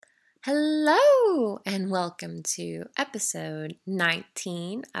Hello, and welcome to episode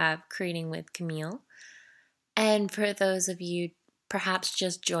 19 of Creating with Camille. And for those of you perhaps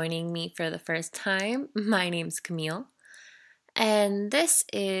just joining me for the first time, my name's Camille, and this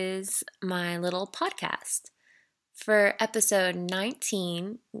is my little podcast. For episode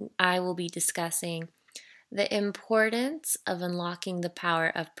 19, I will be discussing the importance of unlocking the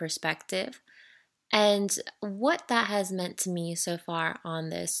power of perspective and what that has meant to me so far on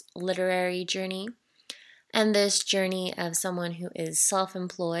this literary journey and this journey of someone who is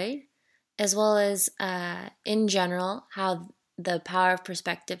self-employed, as well as in general, how the power of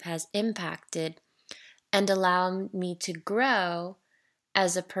perspective has impacted and allowed me to grow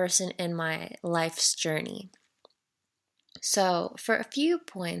as a person in my life's journey. So, for a few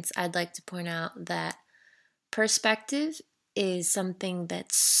points, I'd like to point out that perspective is something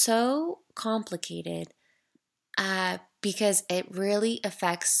that's so complicated because it really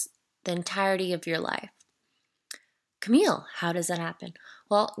affects the entirety of your life. Camille, how does that happen?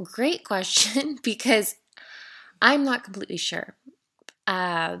 Well, great question because I'm not completely sure.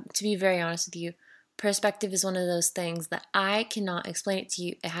 To be very honest with you, perspective is one of those things that I cannot explain it to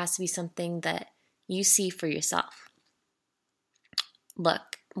you. It has to be something that you see for yourself.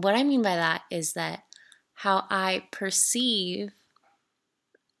 Look, what I mean by that is that how I perceive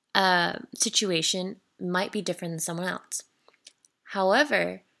a situation might be different than someone else.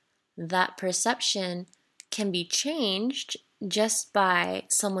 However, that perception can be changed just by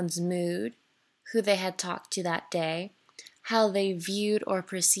someone's mood, who they had talked to that day, how they viewed or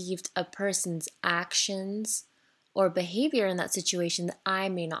perceived a person's actions or behavior in that situation that I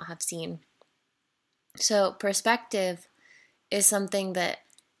may not have seen. So perspective is something that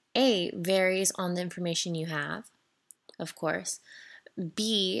A, varies on the information you have, of course.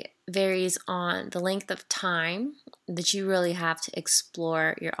 B, varies on the length of time that you really have to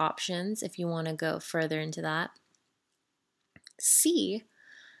explore your options if you want to go further into that. C,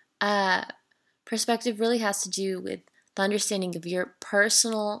 perspective really has to do with the understanding of your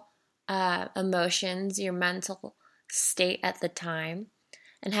personal emotions, your mental state at the time,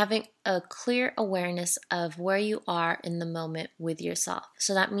 and having a clear awareness of where you are in the moment with yourself.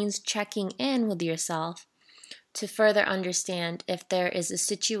 So that means checking in with yourself to further understand if there is a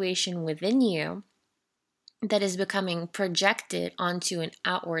situation within you that is becoming projected onto an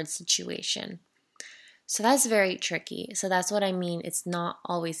outward situation. So that's very tricky. So that's what I mean. It's not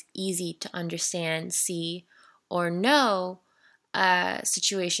always easy to understand, see, or know a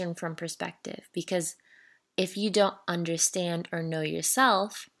situation from perspective, because if you don't understand or know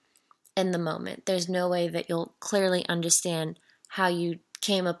yourself in the moment, there's no way that you'll clearly understand how you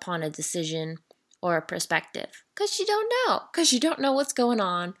came upon a decision or a perspective, because you don't know what's going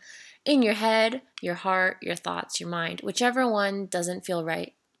on in your head, your heart, your thoughts, your mind. Whichever one doesn't feel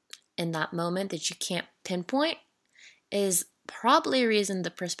right in that moment that you can't pinpoint is probably a reason the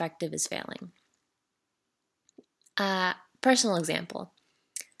perspective is failing. Personal example.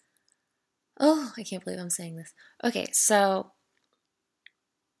 Oh, I can't believe I'm saying this. Okay, so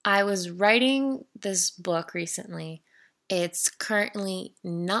I was writing this book recently. It's currently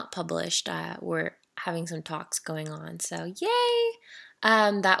not published. We're having some talks going on, so yay!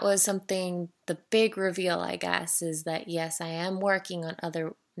 That was something, the big reveal, I guess, is that yes, I am working on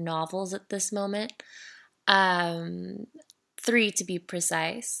other novels at this moment. 3 to be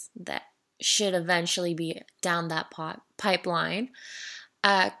precise, that should eventually be down that pipeline.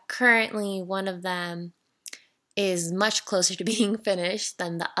 Currently, one of them is much closer to being finished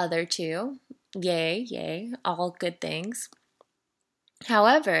than the other 2. Yay, all good things.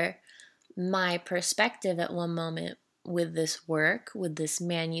 However, my perspective at one moment with this work, with this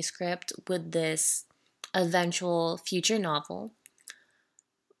manuscript, with this eventual future novel,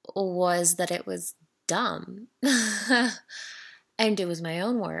 was that it was dumb. And it was my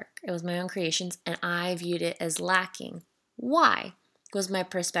own work, it was my own creations, and I viewed it as lacking. Why? Was my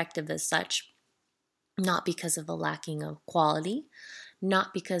perspective as such? Not because of a lacking of quality,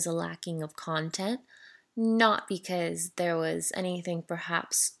 not because of lacking of content, not because there was anything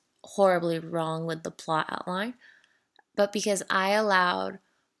perhaps horribly wrong with the plot outline, but because I allowed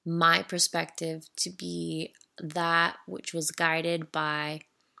my perspective to be that which was guided by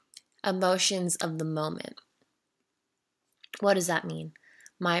emotions of the moment. What does that mean?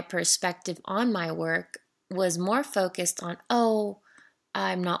 My perspective on my work was more focused on,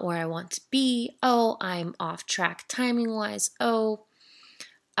 I'm not where I want to be. I'm off track timing-wise.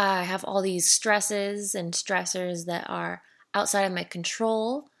 I have all these stresses and stressors that are outside of my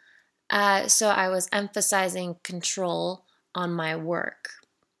control. So I was emphasizing control on my work,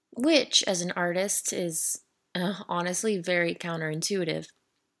 which as an artist is honestly very counterintuitive.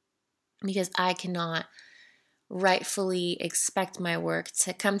 because I cannot rightfully expect my work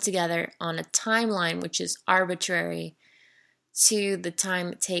to come together on a timeline which is arbitrary to the time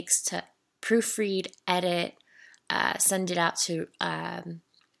it takes to proofread, edit, send it out to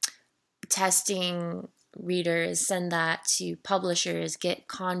testing readers, send that to publishers, get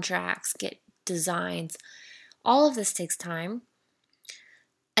contracts, get designs. All of this takes time.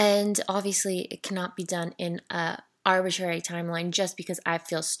 And obviously it cannot be done in a arbitrary timeline just because I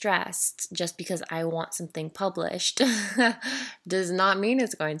feel stressed, just because I want something published does not mean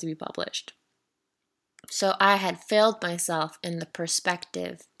it's going to be published. So I had failed myself in the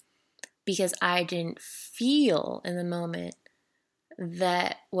perspective because I didn't feel in the moment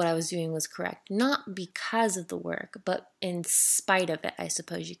that what I was doing was correct. Not because of the work, but in spite of it, I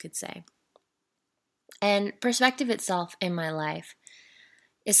suppose you could say. And perspective itself in my life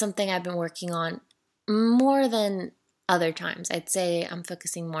is something I've been working on more than other times. I'd say I'm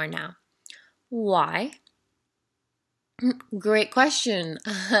focusing more now. Why? Great question,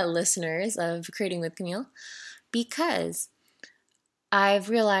 listeners of Creating with Camille. Because I've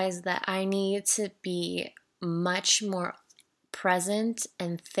realized that I need to be much more present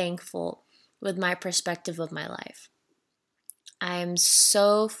and thankful with my perspective of my life. I'm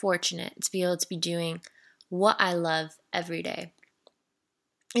so fortunate to be able to be doing what I love every day.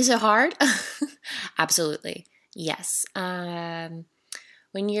 Is it hard? Absolutely. Yes. When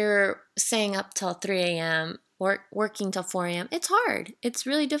you're staying up till 3 a.m., working till 4 a.m., it's hard. It's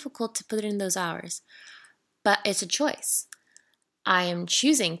really difficult to put in those hours. But it's a choice. I am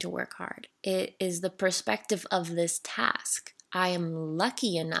choosing to work hard. It is the perspective of this task. I am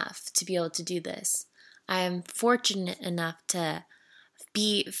lucky enough to be able to do this. I am fortunate enough to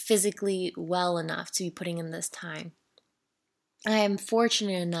be physically well enough to be putting in this time. I am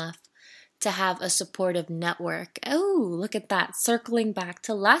fortunate enough to have a supportive network. Oh, look at that. Circling back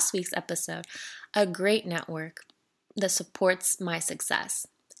to last week's episode. A great network that supports my success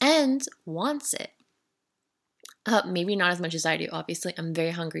and wants it. Maybe not as much as I do, obviously. I'm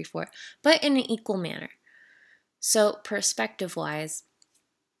very hungry for it, but in an equal manner. So perspective-wise,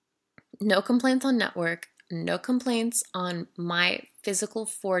 no complaints on network, no complaints on my physical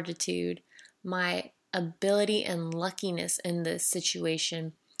fortitude, my ability and luckiness in this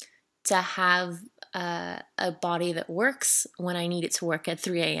situation to have a body that works when I need it to work at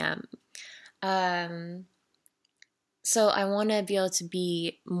 3 a.m. So I want to be able to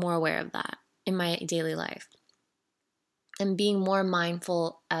be more aware of that in my daily life and being more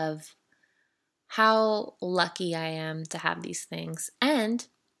mindful of how lucky I am to have these things. And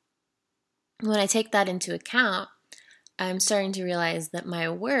when I take that into account, I'm starting to realize that my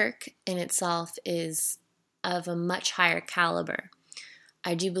work in itself is of a much higher caliber.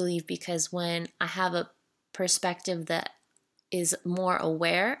 I do believe because when I have a perspective that is more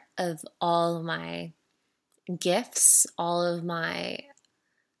aware of all of my gifts, all of my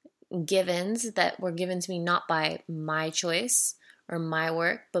givens that were given to me not by my choice or my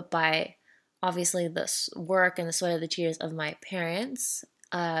work, but by obviously the work and the sweat of the tears of my parents,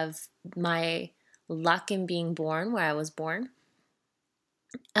 of my luck in being born where I was born,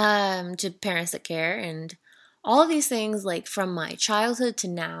 to parents that care, and all of these things like from my childhood to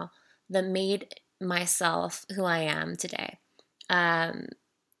now that made myself who I am today. When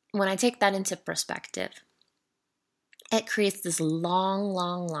I take that into perspective, it creates this long,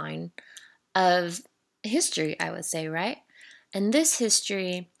 long line of history, I would say, right? And this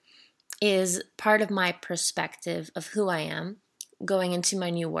history is part of my perspective of who I am going into my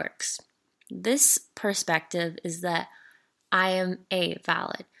new works. This perspective is that I am A,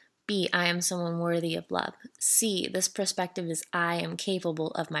 valid. B, I am someone worthy of love. C, this perspective is I am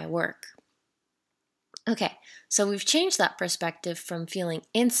capable of my work. Okay, so we've changed that perspective from feeling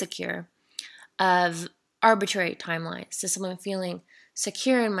insecure of arbitrary timelines to someone feeling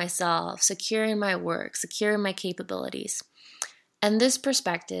secure in myself, secure in my work, secure in my capabilities. And this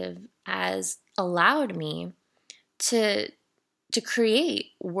perspective has allowed me to create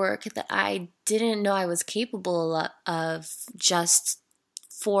work that I didn't know I was capable of just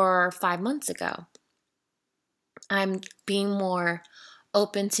 4 or 5 months ago. I'm being more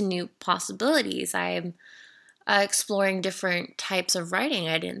open to new possibilities. I'm exploring different types of writing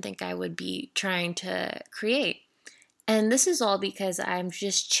I didn't think I would be trying to create. And this is all because I've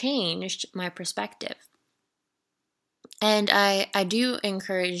just changed my perspective. And I do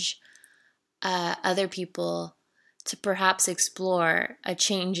encourage other people to perhaps explore a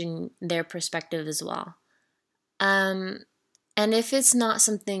change in their perspective as well. And if it's not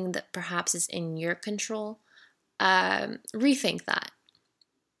something that perhaps is in your control, rethink that.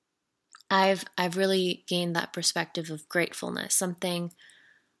 I've really gained that perspective of gratefulness, something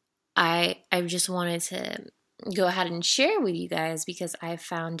I just wanted to go ahead and share with you guys because I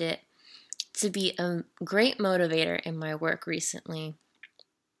found it to be a great motivator in my work recently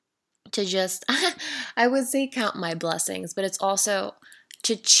to just, I would say, count my blessings, but it's also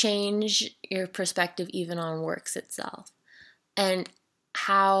to change your perspective even on works itself and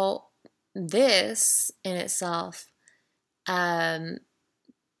how this in itself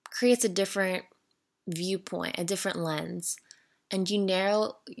creates a different viewpoint, a different lens, and you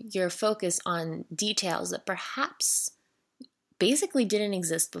narrow your focus on details that perhaps basically didn't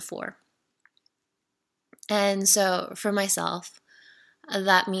exist before. And so for myself,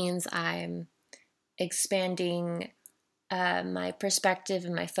 that means I'm expanding my perspective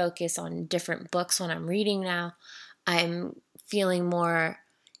and my focus on different books when I'm reading now. I'm feeling more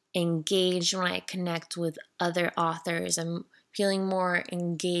engaged when I connect with other authors. I'm feeling more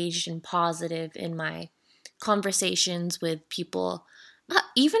engaged and positive in my conversations with people,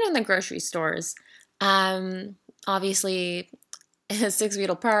 even in the grocery stores. Obviously, 6 feet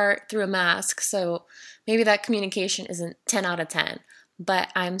apart through a mask, so maybe that communication isn't 10 out of 10, but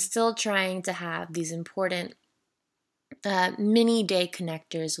I'm still trying to have these important mini day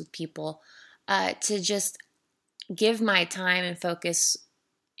connectors with people to just give my time and focus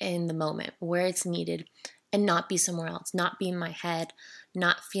in the moment where it's needed and not be somewhere else, not be in my head,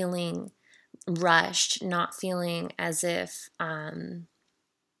 not feeling rushed, not feeling as if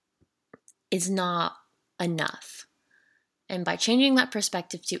it's not enough. And by changing that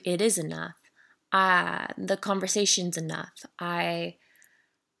perspective to it is enough, the conversation's enough. I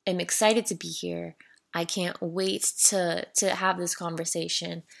am excited to be here. I can't wait to have this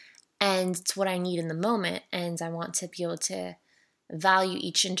conversation. And it's what I need in the moment. And I want to be able to value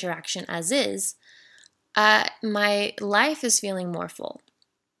each interaction as is. My life is feeling more full.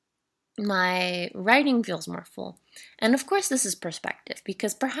 My writing feels more full. And of course, this is perspective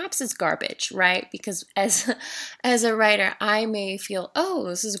because perhaps it's garbage, right? Because as a writer, I may feel, oh,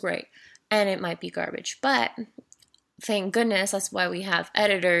 this is great. And it might be garbage. But thank goodness that's why we have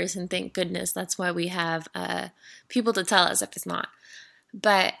editors, and thank goodness that's why we have people to tell us if it's not.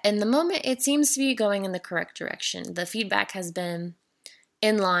 But in the moment, it seems to be going in the correct direction. The feedback has been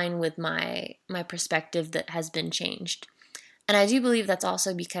in line with my perspective that has been changed. And I do believe that's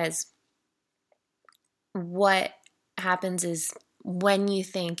also because what happens is when you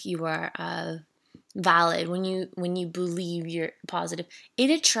think you are valid, when you believe you're positive, it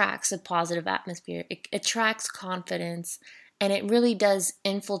attracts a positive atmosphere. It attracts confidence, and it really does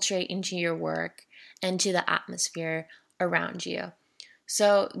infiltrate into your work and to the atmosphere around you.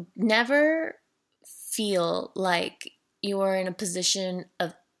 So never feel like you are in a position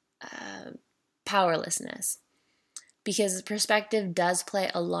of powerlessness, because perspective does play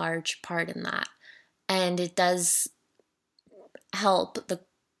a large part in that. And it does help the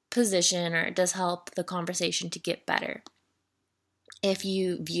position, or it does help the conversation to get better if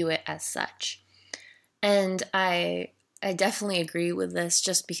you view it as such. And I definitely agree with this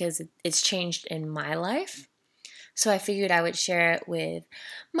just because it's changed in my life. So I figured I would share it with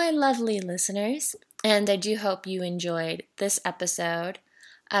my lovely listeners. And I do hope you enjoyed this episode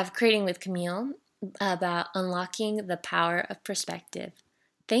of Creating with Camille about unlocking the power of perspective.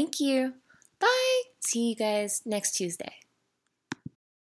 Thank you. Bye. See you guys next Tuesday.